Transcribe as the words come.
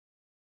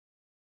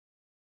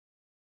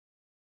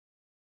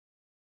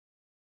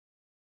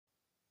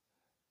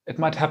It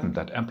might happen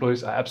that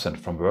employees are absent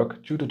from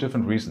work due to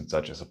different reasons,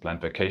 such as a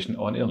planned vacation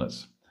or an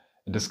illness.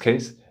 In this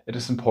case, it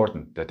is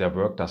important that their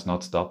work does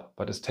not stop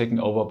but is taken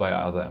over by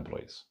other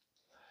employees.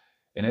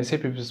 In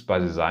SAP Business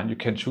ByDesign, you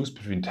can choose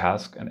between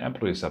task and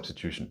employee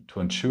substitution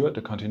to ensure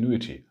the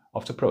continuity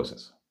of the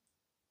process.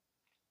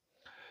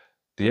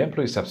 The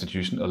employee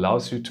substitution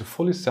allows you to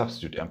fully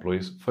substitute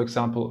employees, for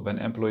example, when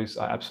employees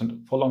are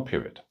absent for a long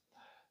period.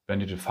 When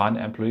you define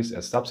employees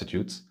as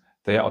substitutes,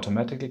 they are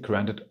automatically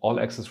granted all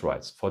access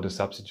rights for the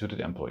substituted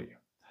employee.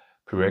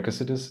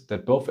 Prerequisite is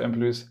that both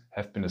employees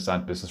have been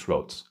assigned business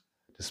roles.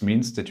 This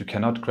means that you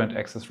cannot grant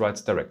access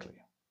rights directly.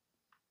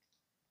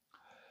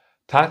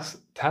 Task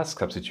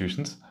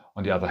substitutions,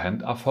 on the other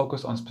hand, are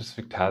focused on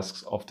specific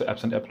tasks of the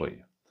absent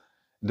employee.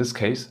 In this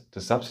case,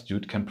 the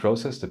substitute can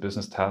process the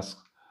business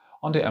tasks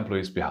on the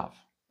employee's behalf.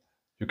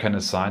 You can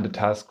assign the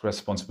task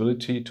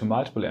responsibility to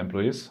multiple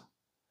employees,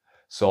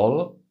 so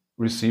all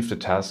receive the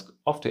task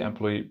of the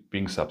employee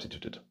being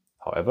substituted.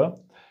 However,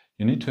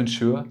 you need to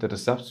ensure that the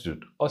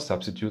substitute or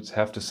substitutes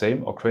have the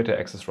same or greater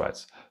access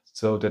rights,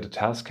 so that the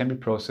task can be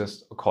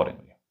processed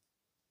accordingly.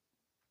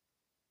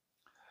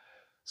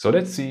 So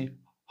let's see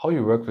how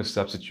you work with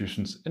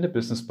substitutions in the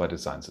Business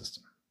ByDesign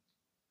system.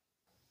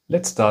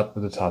 Let's start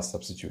with the task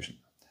substitution.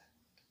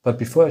 But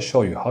before I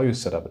show you how you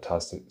set up a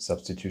task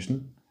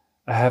substitution,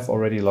 I have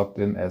already logged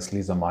in as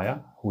Lisa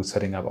Meyer, who is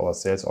setting up our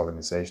sales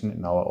organization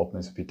in our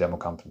OpenSAP demo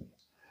company.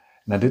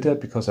 And I did that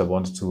because I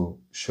wanted to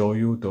show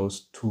you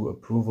those two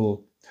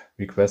approval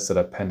requests that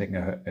are pending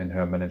in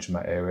her Manage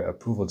My Area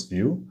Approvals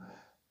view.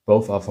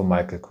 Both are for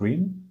Michael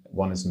Green.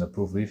 One is an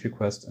approved leave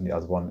request and the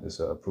other one is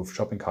an approved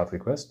shopping cart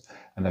request.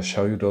 And I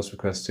show you those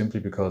requests simply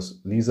because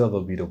Lisa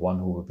will be the one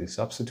who will be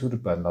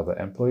substituted by another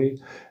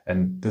employee,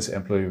 and this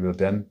employee will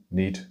then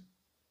need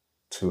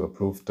to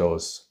approve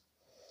those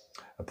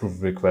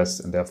approved requests,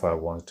 and therefore I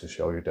wanted to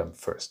show you them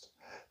first.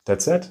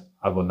 That said,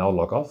 I will now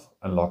log off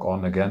and log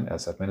on again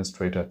as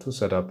administrator to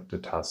set up the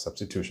task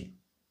substitution.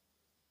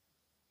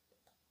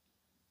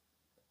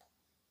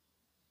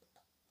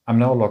 I'm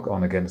now logged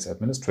on again as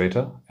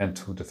administrator, and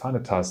to define a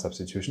task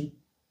substitution,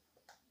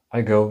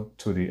 I go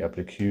to the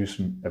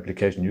application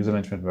user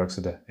management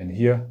workspace and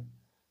here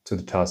to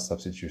the task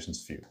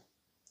substitutions view.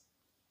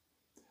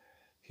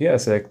 Here I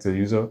select the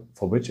user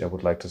for which I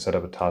would like to set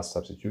up a task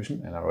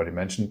substitution, and I already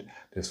mentioned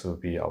this will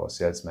be our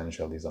sales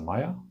manager Lisa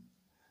Meyer.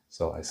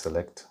 So I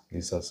select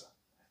Lisa's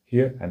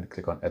here and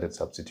click on Edit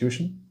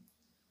Substitution.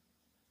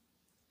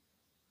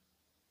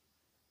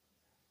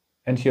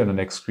 And here on the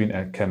next screen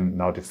I can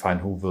now define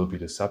who will be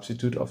the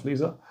substitute of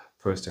Lisa.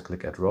 First I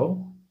click Add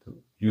Row. The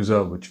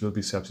user which will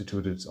be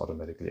substituted is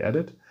automatically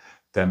added.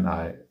 Then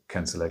I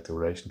can select the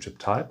relationship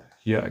type.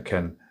 Here I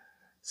can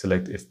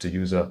select if the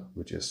user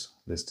which is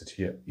listed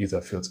here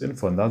either fills in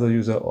for another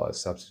user or is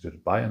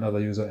substituted by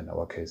another user. In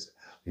our case,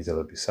 Lisa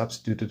will be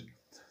substituted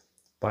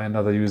by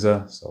another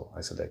user. So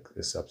I select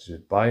is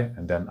substituted by,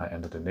 and then I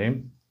enter the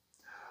name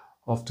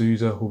of the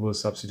user who will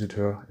substitute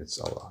her.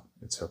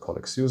 It's her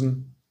colleague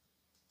Susan.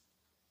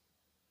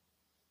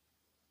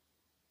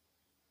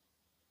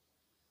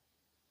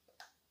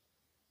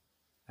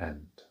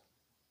 And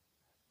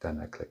then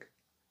I click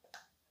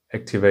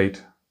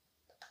Activate,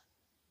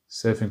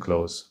 Save and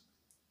Close.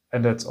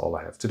 And that's all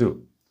I have to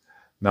do.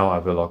 Now I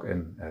will log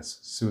in as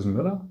Susan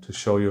Miller to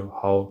show you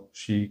how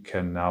she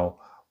can now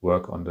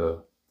work on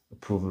the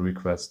approval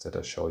requests that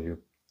I showed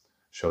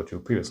you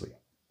previously.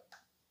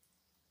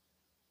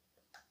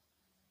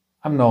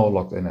 I'm now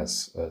logged in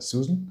as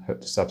Susan,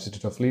 the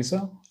substitute of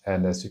Lisa.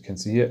 And as you can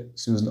see here,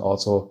 Susan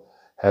also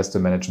has the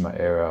Manage My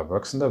Area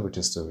Work Center, which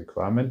is the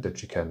requirement that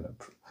she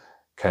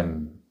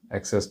can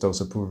access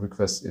those approval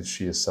requests if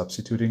she is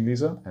substituting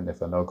Lisa. And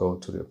if I now go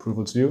to the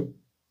approvals view,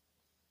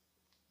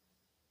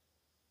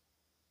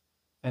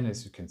 and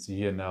as you can see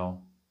here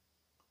now,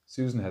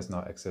 Susan has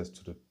now access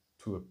to the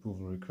two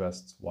approval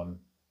requests. One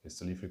is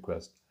the leave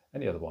request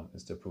and the other one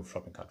is the approved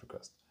shopping cart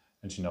request.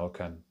 And she now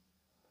can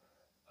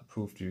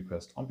approve the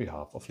request on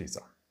behalf of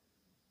Lisa.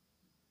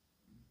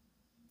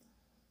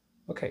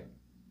 Okay,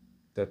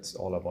 that's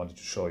all I wanted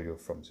to show you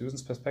from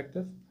Susan's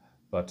perspective.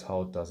 But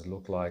how does it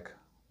look like?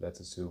 Let's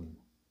assume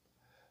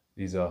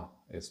Lisa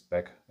is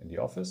back in the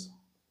office.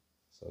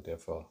 So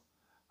therefore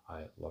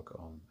I log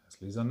on as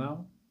Lisa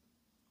now.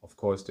 Of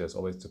course, there's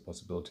always the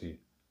possibility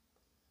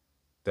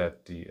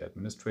that the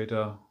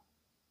administrator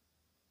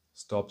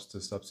stops the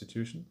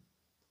substitution.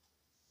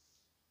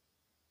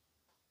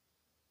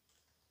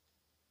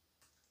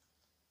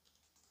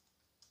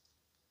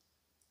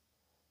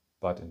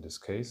 But in this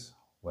case,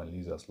 when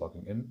Lisa is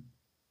logging in,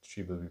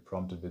 she will be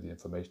prompted with the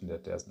information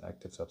that there's an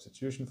active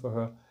substitution for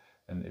her.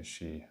 And if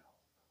she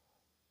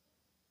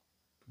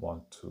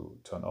wants to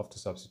turn off the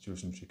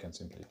substitution, she can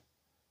simply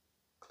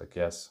click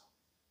yes,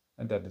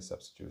 and then the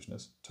substitution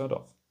is turned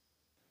off.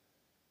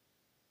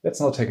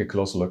 Let's now take a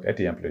closer look at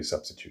the employee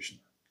substitution.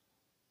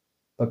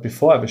 But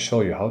before I will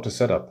show you how to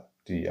set up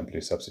the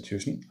employee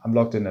substitution, I'm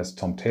logged in as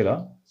Tom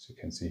Taylor, as you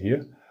can see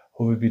here,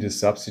 who will be the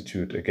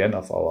substitute again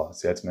of our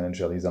sales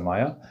manager Lisa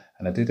Meyer.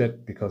 And I did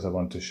that because I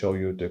want to show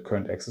you the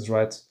current access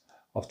rights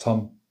of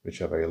Tom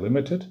which are very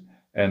limited,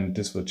 and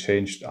this will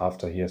change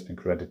after he has been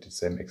granted the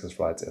same access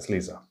rights as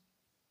Lisa.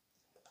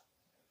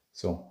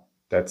 So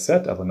that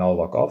said, I will now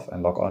log off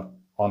and log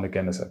on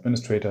again as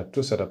administrator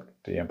to set up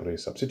the employee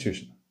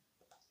substitution.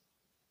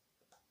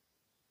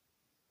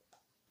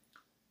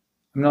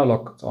 I'm now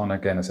logged on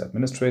again as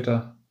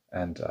administrator,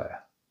 and I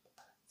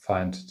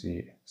find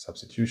the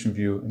substitution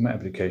view in my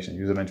application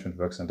user management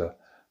work center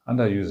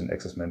under user and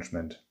access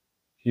management.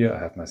 Here I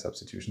have my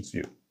substitutions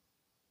view.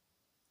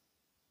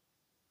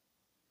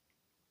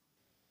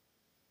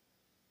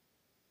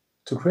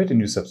 To create a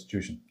new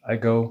substitution, I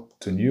go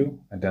to New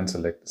and then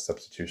select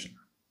Substitution.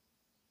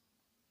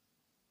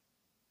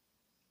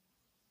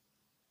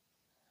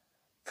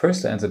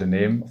 First, I enter the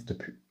name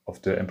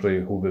of the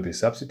employee who will be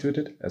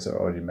substituted. As I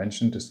already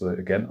mentioned, this will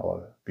again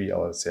be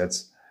our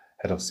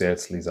head of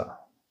sales, Lisa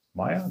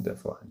Meyer.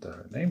 Therefore, enter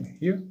her name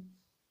here.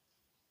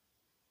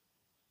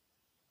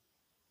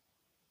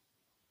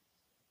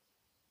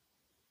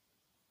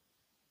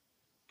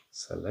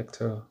 Select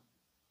her.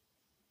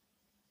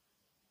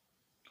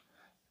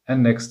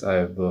 And next,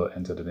 I will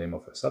enter the name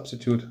of her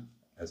substitute,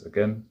 as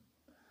again,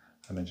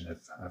 I've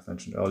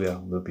mentioned earlier,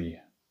 will be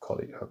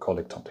her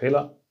colleague Tom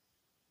Taylor.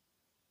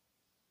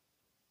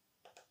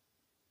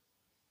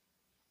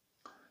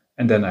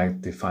 And then I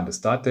define the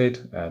start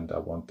date, and I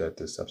want that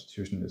the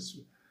substitution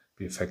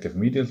be effective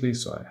immediately,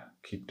 so I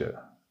keep the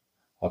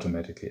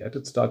automatically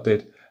added start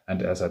date.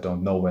 And as I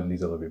don't know when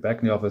Lisa will be back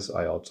in the office,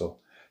 I also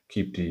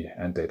keep the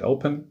end date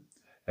open.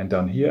 And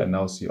down here, I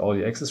now see all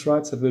the access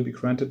rights that will be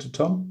granted to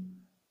Tom.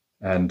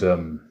 And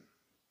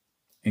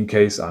in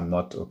case I'm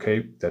not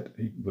okay that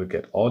he will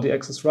get all the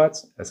access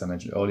rights, as I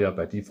mentioned earlier,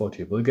 by default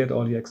he will get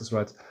all the access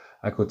rights,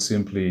 I could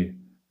simply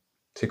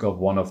tick off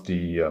one of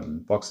the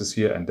boxes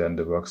here, and then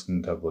the work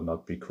center will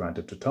not be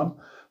granted to Tom.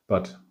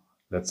 But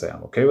let's say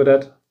I'm okay with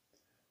that.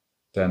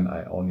 Then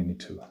I only need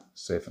to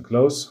save and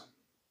close.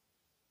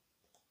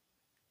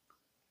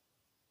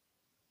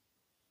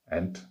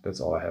 And that's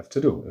all I have to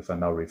do. If I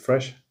now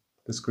refresh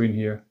the screen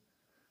here,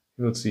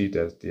 you will see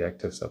that the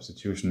active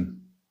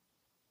substitution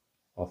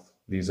of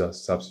Lisa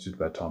substituted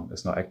by Tom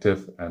is now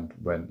active, and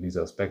when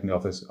Lisa is back in the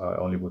office, I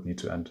only would need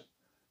to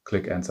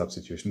click End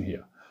Substitution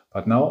here.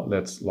 But now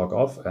let's log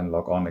off and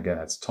log on again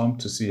as Tom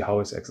to see how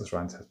his access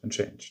rights have been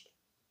changed.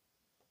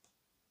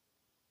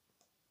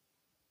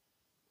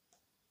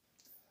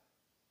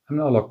 I'm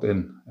now logged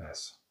in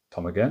as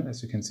Tom again,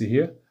 as you can see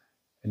here,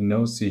 and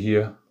now see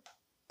here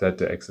that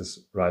the access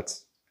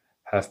rights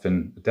have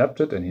been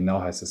adapted, and he now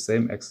has the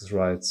same access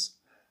rights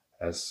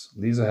as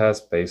Lisa has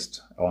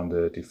based on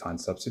the defined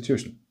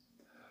substitution.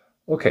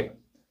 Okay,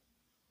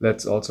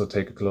 let's also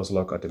take a closer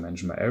look at the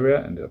management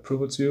area and the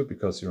approvals view,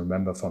 because you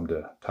remember from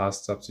the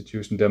task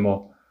substitution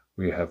demo,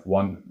 we have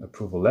one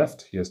approval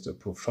left. Here's the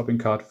approved shopping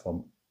cart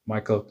from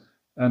Michael,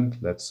 and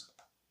let's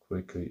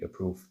quickly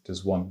approve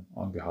this one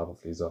on behalf of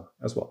Lisa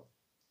as well.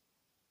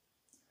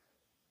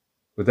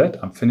 With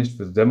that, I'm finished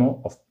with the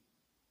demo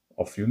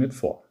of Unit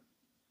 4.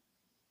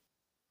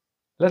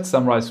 Let's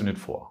summarize Unit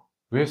 4.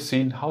 We have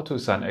seen how to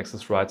assign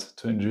access rights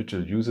to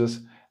individual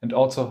users and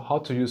also how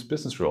to use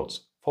business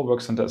roles for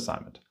work center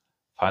assignment.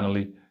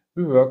 Finally,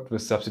 we worked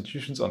with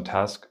substitutions on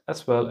task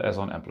as well as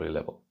on employee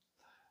level.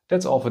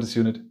 That's all for this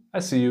unit. I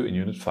see you in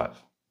Unit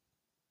 5.